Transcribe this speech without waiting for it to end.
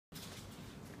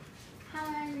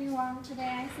everyone,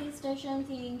 today ICStation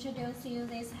Team introduces you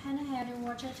this handheld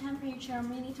water temperature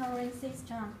monitoring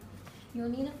system. You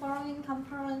need the following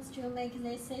components to make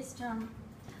this system: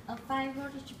 a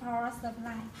 5-voltage power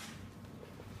supply,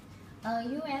 a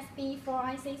USB for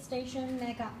ICStation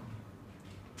Mega,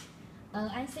 a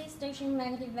ICStation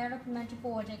Mega development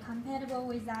board compatible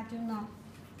with Arduino,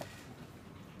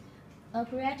 a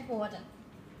breadboard,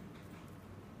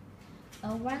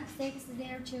 a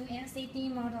 1602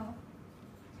 LCD model,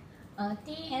 a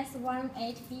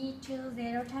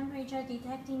DS18B20 temperature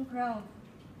detecting probe,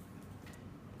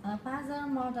 a buzzer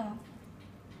model,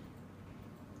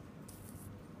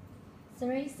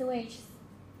 3 switches,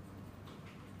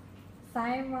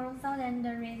 5 1000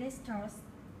 resistors,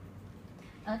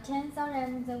 a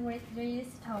 10,000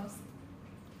 resistors,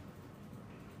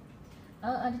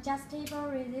 a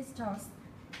adjustable resistors,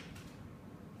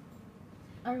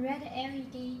 a red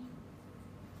LED,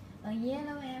 a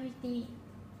yellow LED,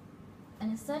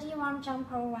 and 31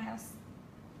 jumper wires.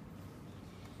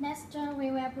 Next, we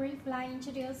will briefly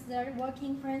introduce the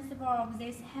working principle of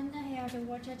this handheld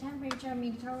water temperature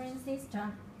monitoring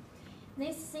system.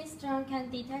 This system can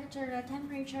detect the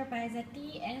temperature by the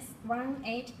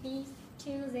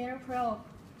DS18B20 probe.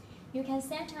 You can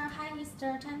set a highest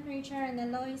temperature and the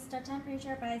lowest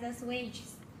temperature by the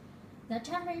switches. The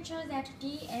temperature that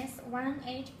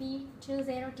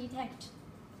DS18B20 detects,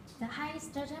 the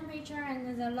highest temperature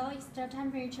and the lowest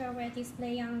temperature will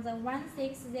display on the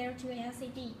 1602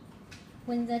 LCD.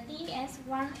 When the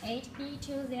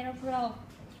DS18B20 probe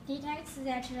detects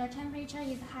that the temperature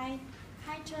is higher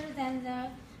than the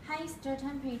highest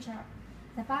temperature,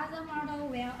 the buzzer model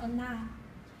will alarm,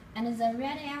 and the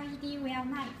red LED will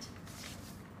light.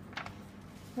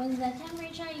 When the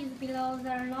temperature is below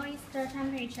the lowest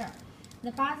temperature,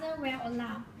 the buzzer will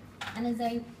alarm, and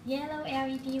the yellow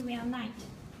LED will light.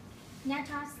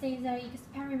 Let us see the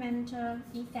experimental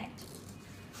effect.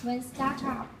 When start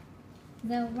up,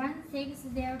 the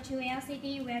 1602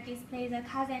 LCD will display the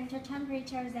current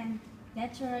temperature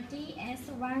that the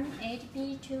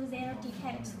DS18B20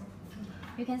 detects.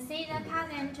 You can see the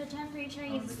current temperature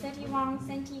is 31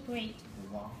 centigrade.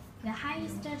 The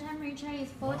highest temperature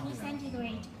is 40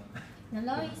 centigrade. The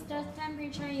lowest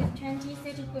temperature is 20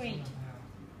 centigrade.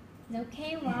 The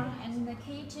K1 and the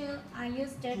K2 are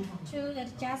used to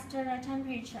adjust the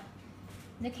temperature.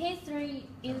 The K3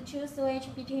 is to switch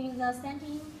between the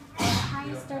setting of the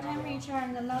highest temperature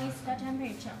and the lowest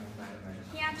temperature.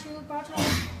 Here are 2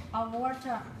 bottles of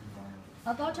water.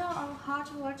 A bottle of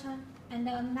hot water and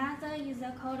another is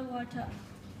the cold water.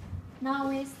 Now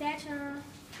we set the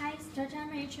highest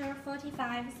temperature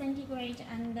 45 centigrade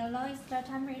and the lowest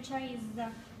temperature is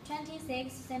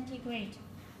 26 centigrade.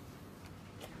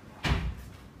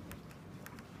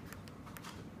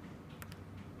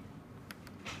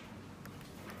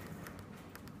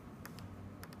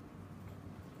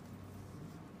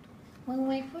 When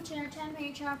we put the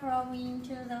temperature probe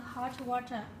into the hot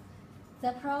water,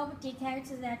 the probe detects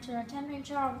that the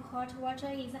temperature of hot water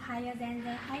is higher than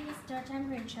the highest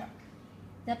temperature.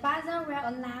 The buzzer will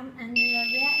alarm and the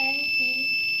red LED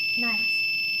lights.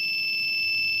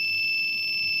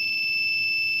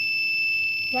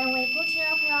 Then we put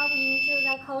the probe into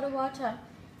the cold water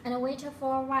and wait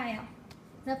for a while.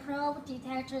 The probe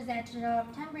detects that the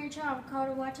temperature of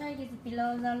cold water is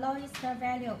below the lowest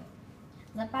value.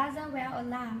 The buzzer will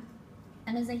alarm,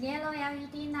 and the yellow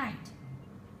LED light.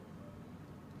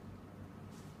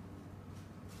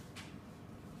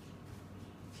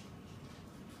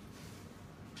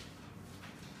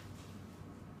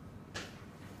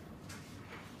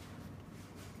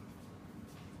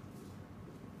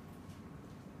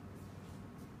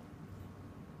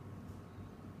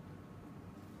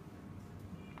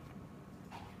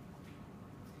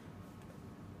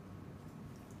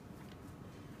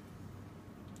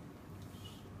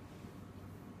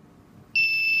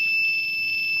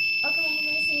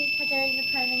 Today's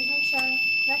presentation.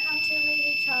 Welcome to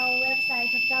visit our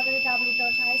website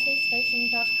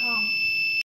www.icstation.com.